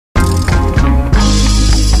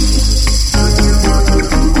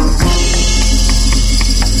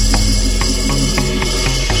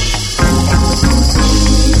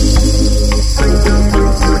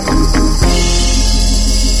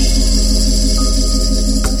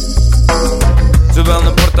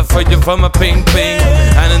portefeuille van mijn PingPing.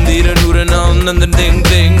 En een dierenhoeren aan en de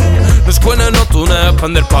ding. Dus kunnen not doen op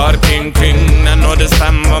aan de parking king. En nooit de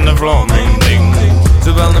stem van de Vlaming ding.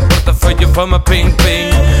 Zowel een portefeuille van mijn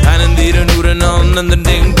PingPing. En een dierenhoeren aan en de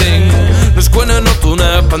ding. Dus kunnen not doen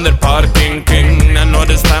op aan de parking king. En nooit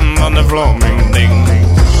de stem van de Vlaming ding.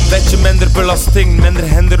 Beetje minder belasting, minder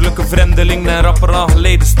hinderlijke vreemdeling. En rapper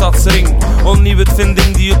aangeleden stadsring. Onnieuw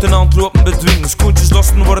vinding die uit een antwoorden bedwing. Schoentjes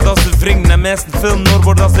lossen worden als de wring. En meesten film noor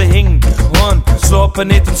wordt als de hing. Gewoon,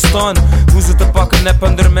 slapen, eten, staan. Hoe ze te pakken heb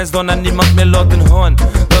en er mis dan en niemand meer laten gaan.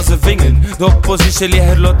 Dat ze vingen, de oppositie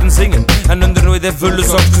leger laten zingen. En onder nooit de vulle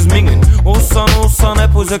zakjes mingen. Osan,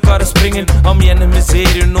 heb hoe ze karren springen. Am je en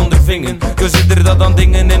miserie ondervingen. Dus ieder dat aan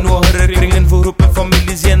dingen in hogere kringen. Voor groepen,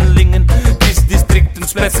 families en lingen. Kiesdistricten,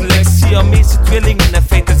 splitsen, Siamese tweelingen. En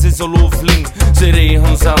feiten ze zo loofling. Ze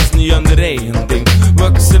regen zelfs niet aan de eigen ding.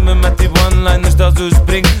 Waksen me met die one-liners dat zo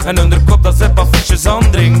spring. En onder kop dat ze affiches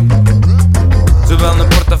aandring. Zowel een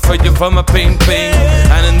portefeuille van mijn PingPing.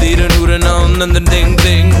 En een dierenhoeren aan en de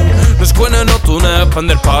ding. Dus kunnen not doen op aan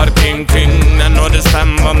de parking king. En nooit de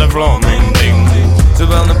stem van de Vlaming ding.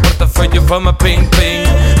 Zowel een portefeuille van mijn PingPing.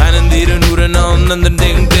 En een dierenhoeren aan en de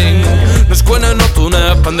ding. Dus kunnen not doen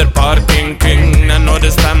op aan de parking king. En nooit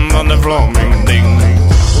de stem van de Vlaming ding.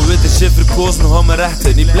 Hoe weet de shit verkozen, gaan me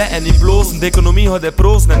rechten. Niet blij en niet blozen, de economie gaat hij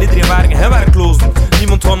prozen. En iedereen werken, hij werklozen.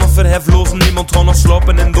 Niemand gaat nog verheflozen, niemand gaat nog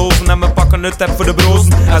slapen in dozen. En we pakken het heb voor de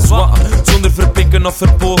brozen. En zwak, zonder verpikken of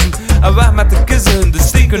verpozen. En weg met de kissen, de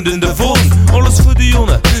stinkende in de vozen. Alles voor de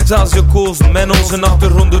jongen, zelfs je kozen. Mijn onze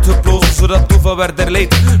achtergrond doet geplozen, zodat toeval werd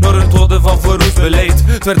erleid. Door een tode van vooruit beleid.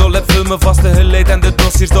 Het werd al op filmen vastgeleid en de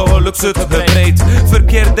dossiers dagelijks uitgebreid.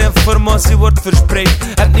 Verkeerde informatie wordt verspreid.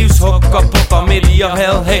 Het nieuws gaat kapot aan media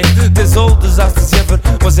heel heet. Het is al dezelfde zever,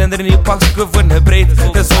 we zijn er niet pakje voor gebreid.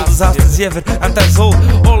 Het is al dezelfde zever en het is al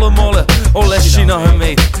allemaal, alle China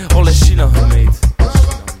gemeet. Alle China gemeet.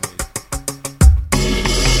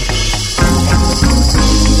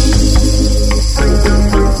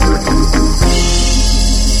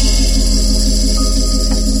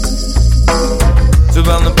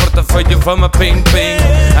 Zowel een portefeuille van mijn PingPing.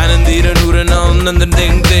 En een dierenhoeren aan en de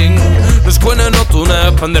ding. Dus kunnen not doen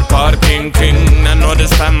op aan de parking king. En nooit de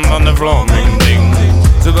stem van de Vlaming ding.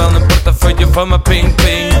 Zowel een portefeuille van mijn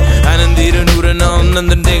PingPing. En een dierenhoeren aan en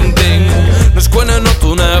de ding. Dus kunnen not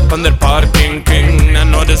doen op aan de parking king. En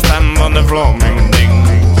nooit de stem van de Vlaming ding.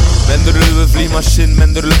 Minder ruwe vliegmachine,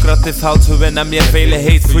 minder lucratief hout gewin en meer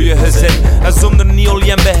veiligheid voor je gezin. En zonder niet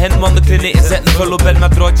olie en begin, want de klinieken zitten vol op bed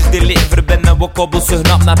met draadjes die leven verbinden. En we kobbels zo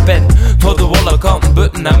knap naar pen, tot de wollen kanten,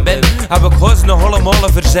 butten en bin. Heb ik huis nog allemaal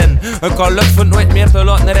verzin. Ik kan lukt voor nooit meer te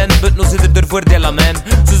laten rennen, but nu zit er voordeel aan mijn.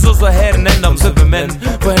 Ze zo heren en dan ze bemin.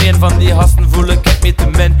 Voor geen van die gasten voel ik het niet te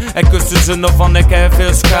min. Ik kussen ze nog van, ik heb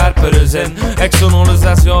veel scherpere zin. Ik zo'n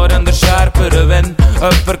 106 jaar en de scherpere win.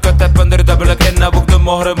 Uppercut heb en er dubbele kin, heb ook de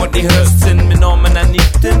morgen moet niet gerust zijn. Mijn namen en niet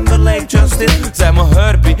Timberlake Justin. Zij me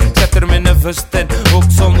Herbie, zet er mijn vust in. Ook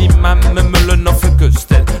zal niet met me mullen of gekust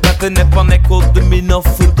in. Met de nip van ik houd de min of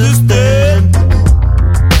verdust.